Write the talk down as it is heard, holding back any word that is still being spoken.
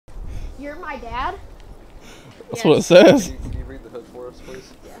You're my dad? That's what it says. Can you read the hood for us,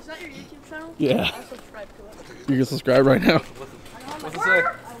 please? Yeah. Is that your YouTube channel? Yeah. I'll subscribe to it. You can subscribe right now. What's it say?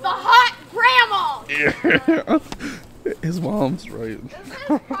 The hot grandma! Yeah. His mom's right. This is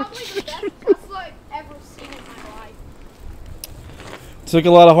probably the best Tesla I've ever seen in my life. Took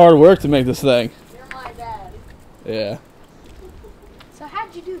a lot of hard work to make this thing. You're my dad. Yeah. So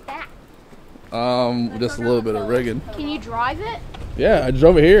how'd you do that? Just a little bit of rigging. Can you drive it? Yeah, I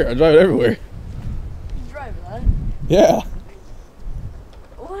drove it here. I drive it everywhere. You drive that? Yeah.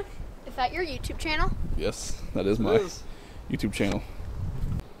 What? Is that your YouTube channel? Yes, that is my YouTube channel.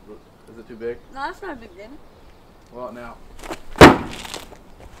 Is it too big? No, that's not a big thing. Well, now.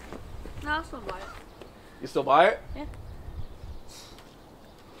 No, I'll still buy it. You still buy it? Yeah.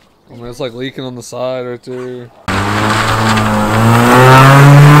 I mean, it's like leaking on the side right there.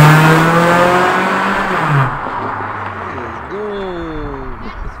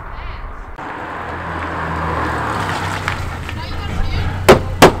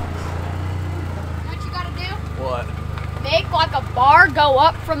 What? Make like a bar go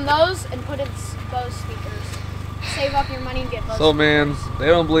up from those and put in those speakers. Save up your money and get those. So, man, they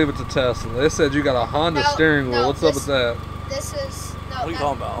don't believe it's a Tesla. They said you got a Honda steering wheel. What's up with that? This is. No, What are you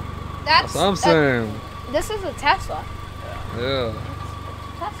talking about? That's what I'm saying. This is a Tesla. Yeah.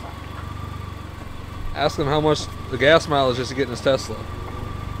 Tesla. Ask him how much the gas mileage is to get in his Tesla.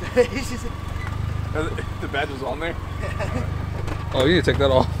 The badge is on there? Oh, you need to take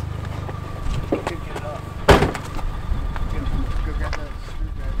that off.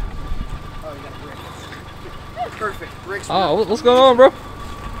 Perfect. Bricks. Oh, what's going on, bro?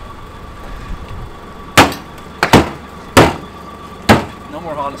 No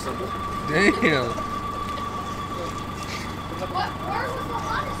more Honda symbol. Damn. Where was the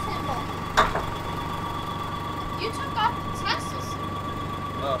Honda symbol? You took off the Tesla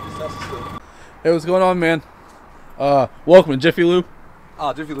symbol. Hey, what's going on, man? Welcome to Jiffy Lube.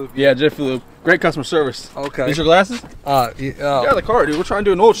 Ah, Jiffy Lube. Yeah, Jiffy Lube. Great customer service. Okay. These your glasses? Yeah. The car, dude. We're trying to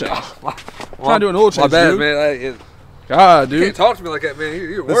do an oil change. Trying to do an oil change, My bad, dude. man. God, You dude. can't talk to me like that, man.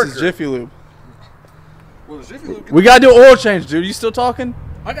 You're a worker. This is Jiffy Lube. Well, Jiffy Lube. We gotta do an oil change, dude. You still talking?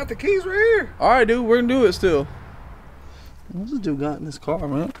 I got the keys right here. All right, dude. We're gonna do it still. What's this dude got in this car,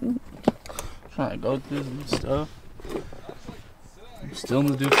 man? Trying to go through some stuff. Still in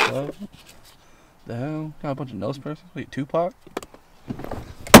the dude's stuff. The hell? Got a bunch of nose persons. Wait, Tupac?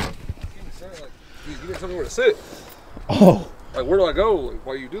 You didn't tell me where to sit. Oh. Like, where do I go? Like,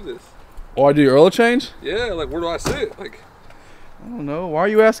 why you do this? Oh, I do your oil change? Yeah, like, where do I sit? Like, I don't know. Why are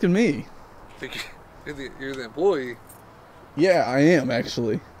you asking me? you're the employee. Yeah, I am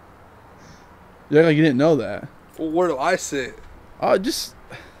actually. You act like you didn't know that. Well, where do I sit? Just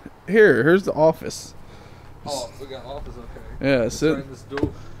here's the office. Oh, we got an office, okay. Yeah, It's sit. right in this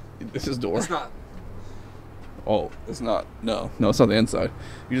door. This is door. It's not. Oh, it's not. No, it's not the inside.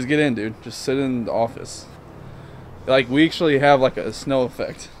 You just get in, dude. Just sit in the office. Like, we actually have like a snow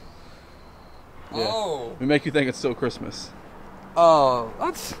effect. Yeah. Oh. We make you think it's still Christmas. Oh,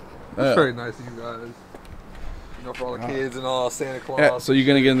 that's Yeah. very nice of you guys. You know, for all the kids and all, Santa Claus. Yeah, so you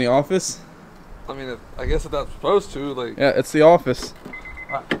gonna get in the office? I mean, I guess if that's supposed to, like. Yeah, it's the office.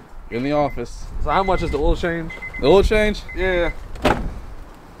 Uh, In the office. So how much is the oil change? The oil change? Yeah.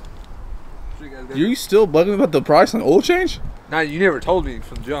 You still bugging me about the price on oil change? Nah, you never told me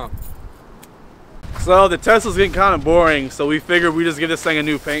from jump. So the Tesla's getting kind of boring, so we figured we just give this thing a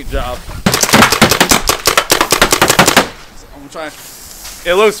new paint job. So I'm trying.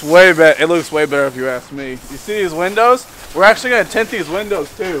 It looks way better. It looks way better if you ask me. You see these windows? We're actually gonna tint these windows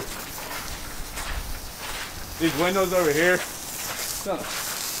too. These windows over here.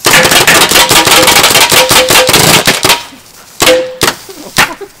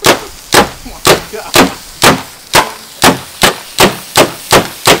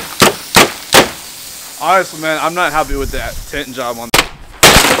 Honestly, man, I'm not happy with that tint job on.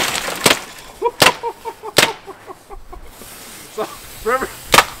 So, remember,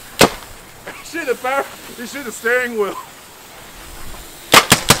 you shoot the steering wheel.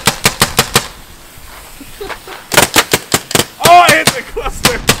 Oh, I hit the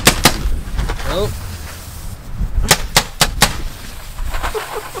cluster. Oh.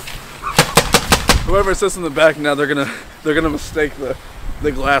 Whoever sits in the back now, they're gonna mistake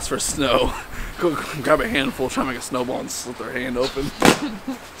the glass for snow. Go grab a handful, try to make a snowball, and slit their hand open.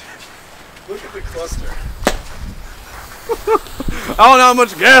 Look at the cluster. I don't know how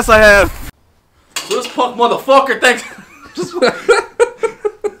much gas I have. So this punk motherfucker thinks.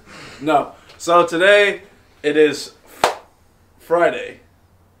 No. So today it is Friday.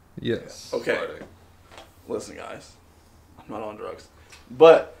 Yes. Okay. Friday. Listen, guys, I'm not on drugs,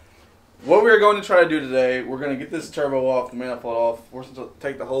 but what we're going to try to do today, we're going to get this turbo off, the manifold off. We're going to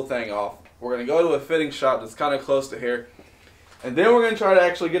take the whole thing off. We're going to go to a fitting shop that's kind of close to here. And then we're going to try to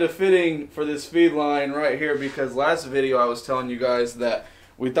actually get a fitting for this feed line right here, because last video I was telling you guys that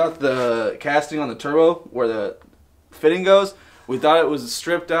we thought the casting on the turbo, where the fitting goes, we thought it was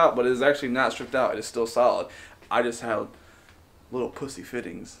stripped out, but it is actually not stripped out. It is still solid. I just had little pussy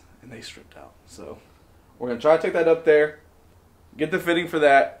fittings, and they stripped out. So we're going to try to take that up there, get the fitting for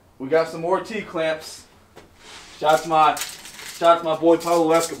that. We got some more T-clamps. Shout out to my boy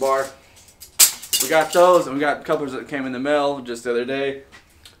Pablo Escobar. We got those, and we got couplers that came in the mail just the other day.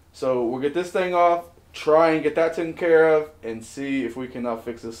 So we'll get this thing off, try and get that taken care of, and see if we can now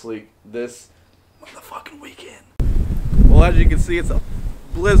fix this leak this motherfucking weekend. Well, as you can see, it's a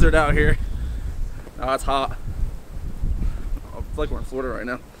blizzard out here. Oh, it's hot. I feel like we're in Florida right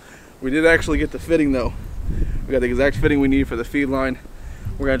now. We did actually get the fitting though. We got the exact fitting we need for the feed line.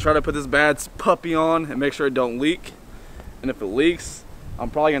 We're gonna try to put this bad puppy on and make sure it don't leak. And if it leaks, I'm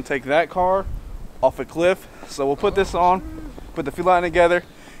probably gonna take that car off a cliff. So we'll put this on, put the feed line together,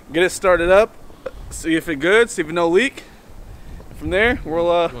 get it started up, see if it's good, see if it no leak. And from there, we'll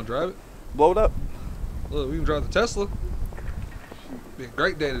You wanna drive it? blow it up. Look, we can drive the Tesla. Be a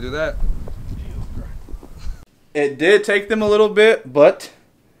great day to do that. It did take them a little bit, but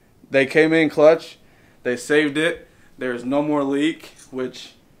they came in clutch. They saved it. There's no more leak,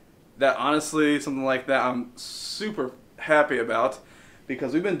 which that honestly, something like that, I'm super happy about,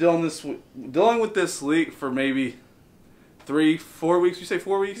 because we've been dealing with this leak for maybe 3-4 weeks. You say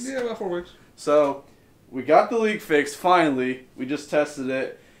 4 weeks? Yeah, about 4 weeks. So we got the leak fixed finally. We just tested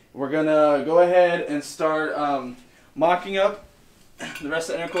it. We're gonna go ahead and start mocking up the rest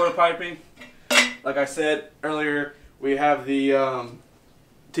of the intercooler piping. Like I said earlier, we have the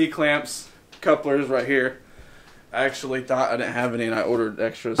T-clamps, couplers right here. I actually thought I didn't have any and I ordered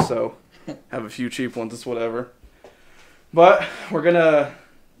extras, so have a few cheap ones, it's whatever. But we're gonna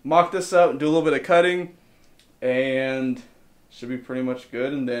mock this up and do a little bit of cutting, and should be pretty much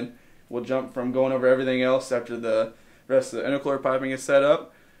good. And then we'll jump from going over everything else after the rest of the intercooler piping is set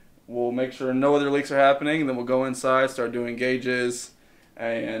up. We'll make sure no other leaks are happening, and then we'll go inside, start doing gauges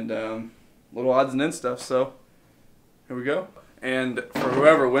and little odds and ends stuff. So here we go. And for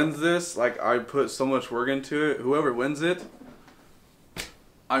whoever wins this, like, I put so much work into it, whoever wins it,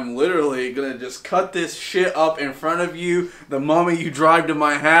 I'm literally gonna just cut this shit up in front of you the moment you drive to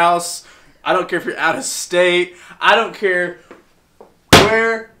my house. I don't care if you're out of state. I don't care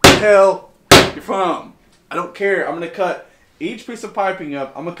where the hell you're from. I don't care. I'm gonna cut each piece of piping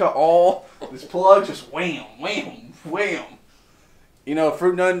up. I'm gonna cut all this plug, just wham, wham, wham. You know,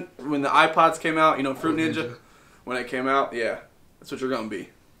 Fruit Ninja, when the iPods came out, you know, Fruit Ninja, when it came out, yeah, that's what you're gonna be.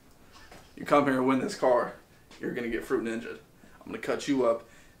 You come here and win this car, you're gonna get Fruit Ninja. I'm gonna cut you up.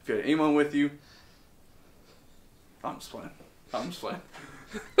 If you had anyone with you, I'm just playing. I'm just playing.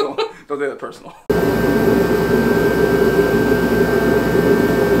 Don't take that personal.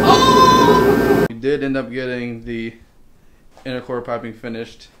 Oh! We did end up getting the intercooler piping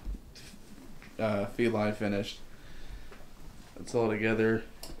finished, feed line finished. It's all together.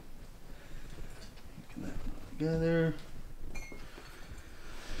 Together.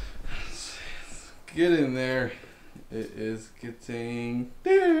 Let's get in there. It is getting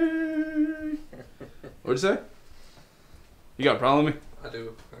there. What'd you say? You got a problem with me? I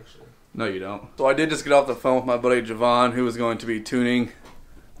do, actually. No, you don't. So I did just get off the phone with my buddy Javon, who was going to be tuning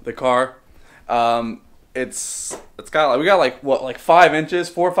the car. It's got like, we got like what, like 5 inches,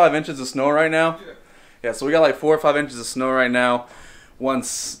 4 or 5 inches of snow right now. Yeah, so we got like 4 or 5 inches of snow right now.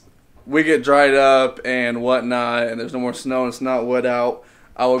 Once we get dried up and whatnot, and there's no more snow and it's not wet out,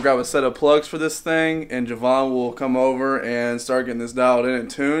 I will grab a set of plugs for this thing, and Javon will come over and start getting this dialed in and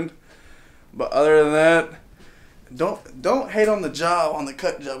tuned. But other than that, don't hate on the job, on the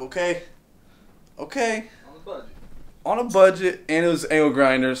cut job, okay? Okay. On the budget. On a budget, and it was angle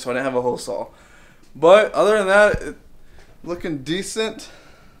grinder, so I didn't have a hole saw. But other than that, looking decent.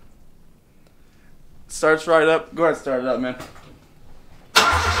 Starts right up. Go ahead, start it up, man.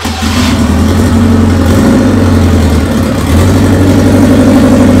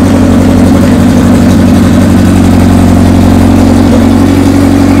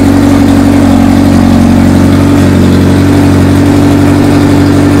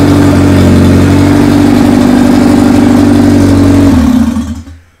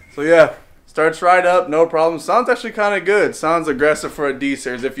 So yeah, starts right up, no problem. Sounds actually kind of good. Sounds aggressive for a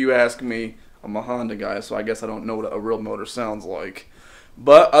D-Series if you ask me. I'm a Honda guy, so I guess I don't know what a real motor sounds like.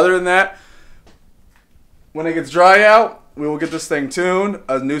 But other than that, when it gets dry out, we will get this thing tuned,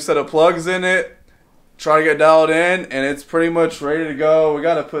 a new set of plugs in it, try to get dialed in, and it's pretty much ready to go. We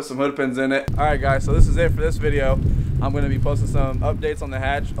gotta put some hood pins in it. All right, guys, so this is it for this video. I'm gonna be posting some updates on the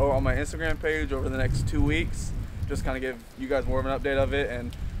hatch or on my Instagram page over the next 2 weeks. Just kind of give you guys more of an update of it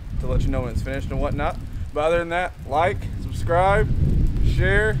and to let you know when it's finished and whatnot. But other than that, like, subscribe,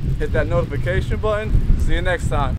 share, hit that notification button. See you next time.